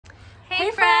Hey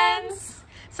friends!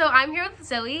 So I'm here with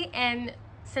Zoe, and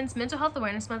since Mental Health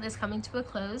Awareness Month is coming to a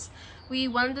close, we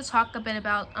wanted to talk a bit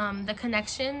about the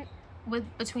connection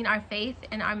between our faith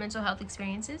and our mental health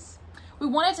experiences. We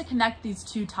wanted to connect these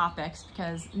two topics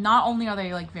because not only are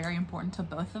they very important to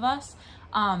both of us,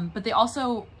 but they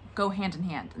also go hand in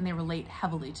hand and they relate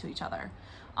heavily to each other.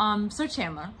 So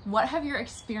Chandler, what have your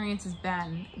experiences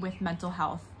been with mental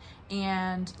health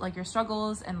and your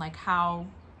struggles and how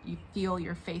you feel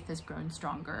your faith has grown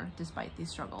stronger despite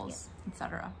these struggles,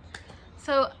 etc.?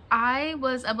 So I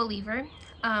was a believer,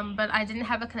 but I didn't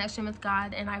have a connection with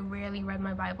God, and I rarely read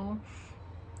my Bible.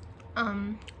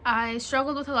 I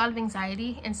struggled with a lot of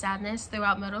anxiety and sadness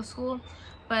throughout middle school,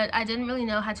 but I didn't really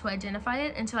know how to identify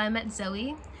it until I met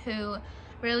Zoe, who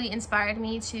really inspired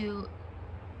me to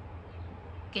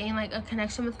gain a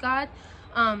connection with God,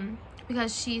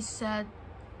 because she said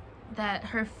that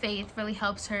her faith really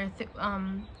helps her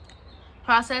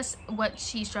process what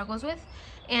she struggles with.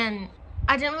 And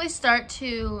I didn't really start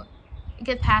to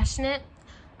get passionate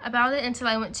about it until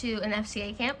I went to an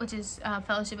FCA camp, which is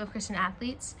Fellowship of Christian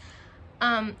Athletes.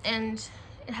 And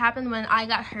it happened when I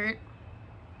got hurt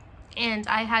and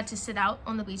I had to sit out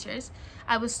on the bleachers.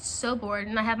 I was so bored,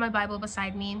 and I had my Bible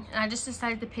beside me, and I just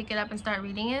decided to pick it up and start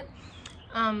reading it.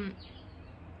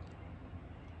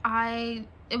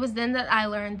 It was then that I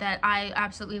learned that I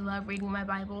absolutely love reading my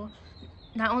Bible,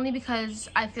 not only because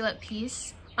I feel at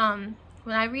peace when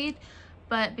I read,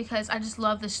 but because I just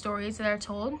love the stories that are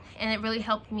told, and it really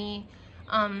helped me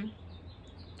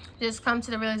just come to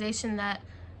the realization that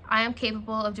I am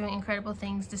capable of doing incredible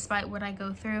things despite what I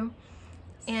go through.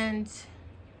 And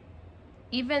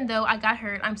even though I got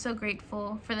hurt, I'm so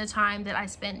grateful for the time that I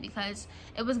spent, because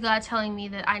it was God telling me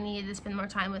that I needed to spend more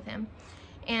time with Him.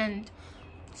 And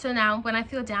so now when I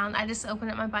feel down, I just open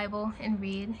up my Bible and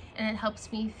read, and it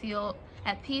helps me feel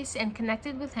at peace and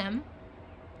connected with Him.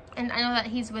 And I know that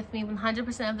He's with me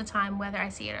 100% of the time, whether I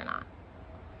see it or not.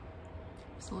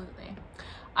 Absolutely.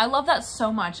 I love that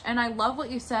so much. And I love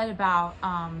what you said about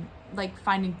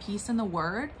finding peace in the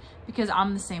Word, because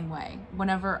I'm the same way.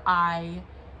 Whenever I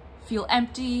feel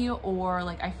empty, or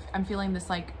I'm feeling this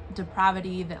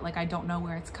depravity that I don't know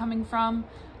where it's coming from,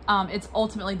 it's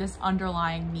ultimately this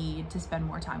underlying need to spend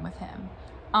more time with Him.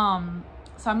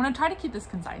 So I'm going to try to keep this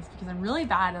concise because I'm really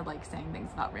bad at saying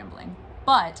things without rambling.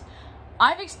 But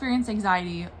I've experienced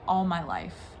anxiety all my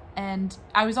life, and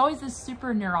I was always this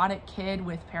super neurotic kid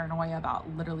with paranoia about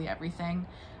literally everything.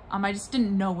 I just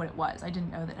didn't know what it was. I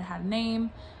didn't know that it had a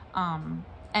name,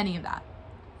 any of that.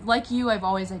 Like you, I've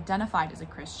always identified as a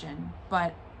Christian,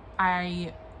 but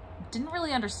I didn't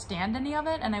really understand any of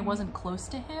it, and I wasn't close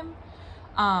to Him.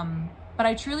 But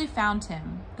I truly found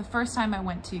Him the first time I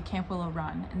went to Camp Willow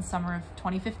Run in summer of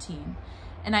 2015,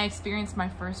 and I experienced my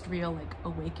first real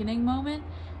awakening moment.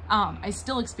 I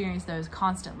still experience those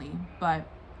constantly, but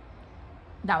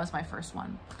that was my first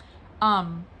one.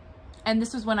 And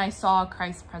this was when I saw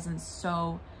Christ's presence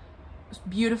so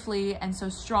beautifully and so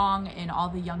strong in all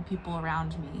the young people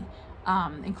around me,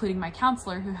 including my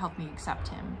counselor, who helped me accept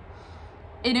Him.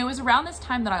 And it was around this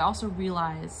time that I also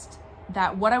realized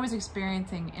that what I was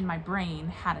experiencing in my brain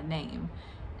had a name,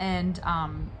 and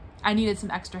I needed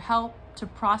some extra help to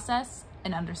process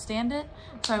and understand it.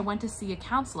 So I went to see a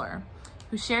counselor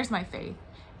who shares my faith,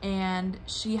 and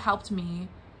she helped me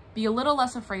be a little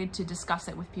less afraid to discuss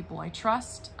it with people I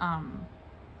trust.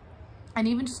 And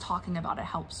even just talking about it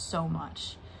helps so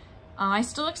much. I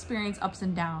still experience ups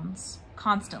and downs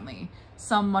constantly,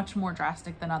 some much more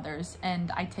drastic than others,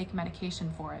 and I take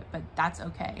medication for it, but that's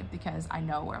okay because I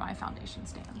know where my foundation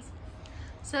stands.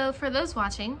 So for those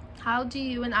watching, how do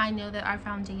you and I know that our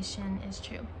foundation is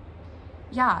true?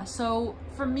 Yeah, so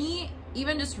for me,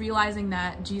 even just realizing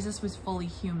that Jesus was fully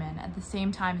human at the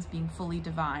same time as being fully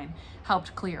divine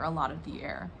helped clear a lot of the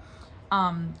air.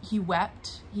 He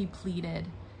wept, He pleaded,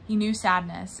 He knew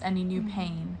sadness, and He knew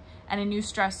pain, and He knew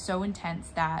stress so intense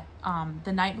that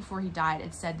the night before He died,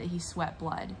 it said that He sweat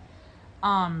blood.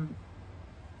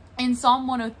 In Psalm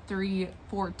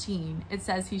 103:14, it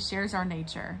says He shares our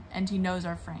nature and He knows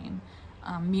our frame,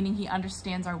 meaning He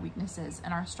understands our weaknesses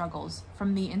and our struggles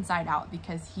from the inside out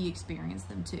because He experienced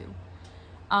them too.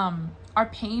 Our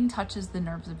pain touches the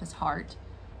nerves of His heart,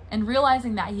 and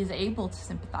realizing that He is able to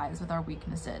sympathize with our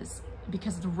weaknesses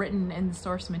because it's written in the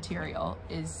source material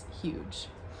is huge.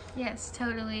 Yes,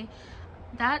 totally.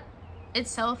 That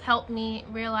itself helped me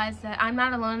realize that I'm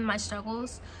not alone in my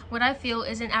struggles. What I feel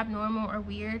isn't abnormal or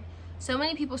weird. So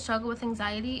many people struggle with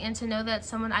anxiety, and to know that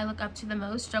someone I look up to the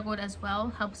most struggled as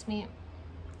well helps me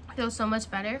feel so much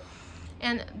better.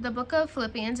 And the book of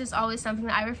Philippians is always something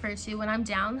that I refer to when I'm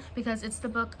down, because it's the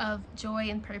book of joy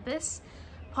and purpose.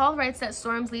 Paul writes that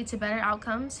storms lead to better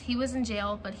outcomes. He was in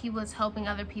jail, but he was helping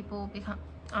other people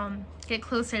get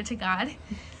closer to God.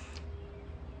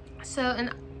 So,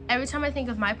 and every time I think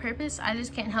of my purpose, I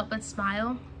just can't help but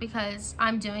smile because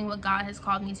I'm doing what God has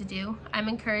called me to do. I'm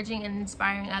encouraging and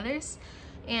inspiring others,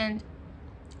 and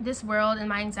this world and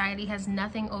my anxiety has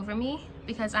nothing over me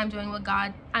because I'm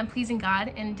pleasing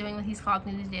God and doing what he's called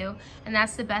me to do, and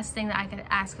that's the best thing that I could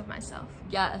ask of myself.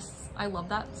 Yes, I love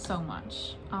that so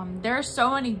much. There are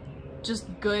so many just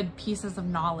good pieces of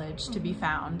knowledge to be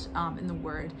found in the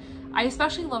Word. I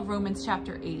especially love Romans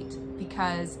chapter 8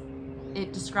 because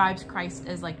it describes Christ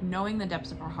as like knowing the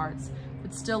depths of our hearts,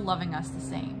 but still loving us the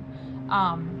same.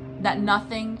 That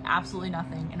nothing, absolutely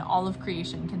nothing in all of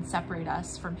creation can separate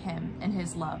us from him and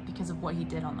his love because of what he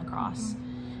did on the cross.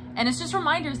 And it's just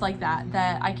reminders like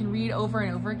that I can read over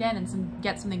and over again and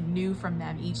get something new from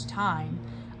them each time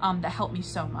that help me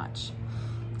so much.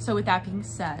 So with that being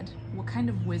said, what kind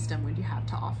of wisdom would you have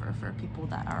to offer for people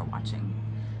that are watching?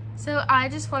 So I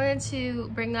just wanted to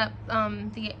bring up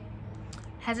the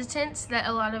hesitance that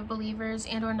a lot of believers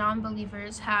and or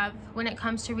non-believers have when it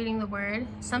comes to reading the Word.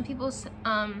 Some people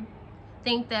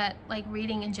think that like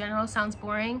reading in general sounds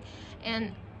boring,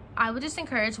 and I would just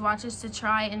encourage watchers to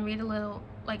try and read a little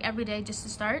like every day just to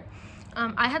start.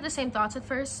 I had the same thoughts at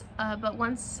first, but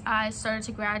once I started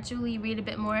to gradually read a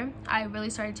bit more, I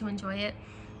really started to enjoy it.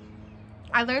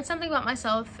 I learned something about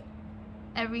myself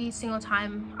every single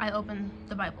time I open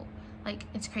the Bible. Like,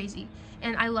 it's crazy,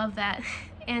 and I love that.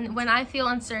 And when I feel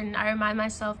uncertain, I remind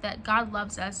myself that God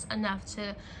loves us enough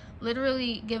to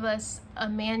literally give us a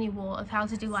manual of how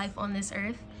to do life on this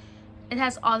earth. It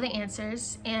has all the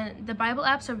answers, and the Bible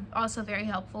apps are also very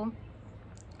helpful.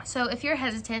 So if you're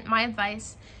hesitant, my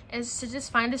advice is to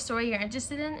just find a story you're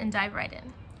interested in and dive right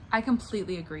in. I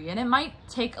completely agree, and it might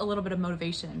take a little bit of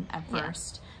motivation at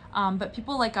first, but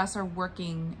people like us are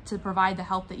working to provide the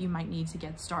help that you might need to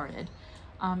get started.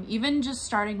 Even just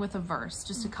starting with a verse,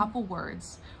 just a couple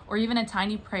words, or even a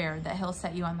tiny prayer that he'll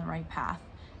set you on the right path,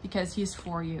 because he's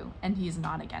for you and he's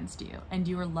not against you, and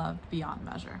you are loved beyond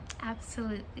measure.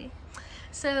 Absolutely.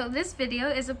 So this video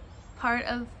is a part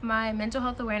of my mental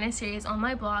health awareness series on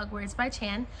my blog, Words by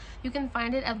Chan. You can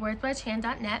find it at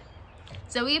wordsbychan.net.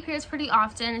 Zoe appears pretty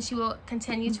often, and she will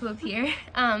continue to appear,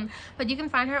 but you can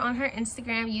find her on her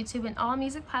Instagram, YouTube, and all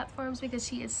music platforms because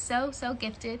she is so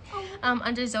gifted,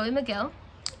 under Zoe McGill.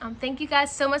 Thank you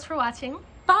guys so much for watching.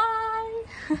 Bye.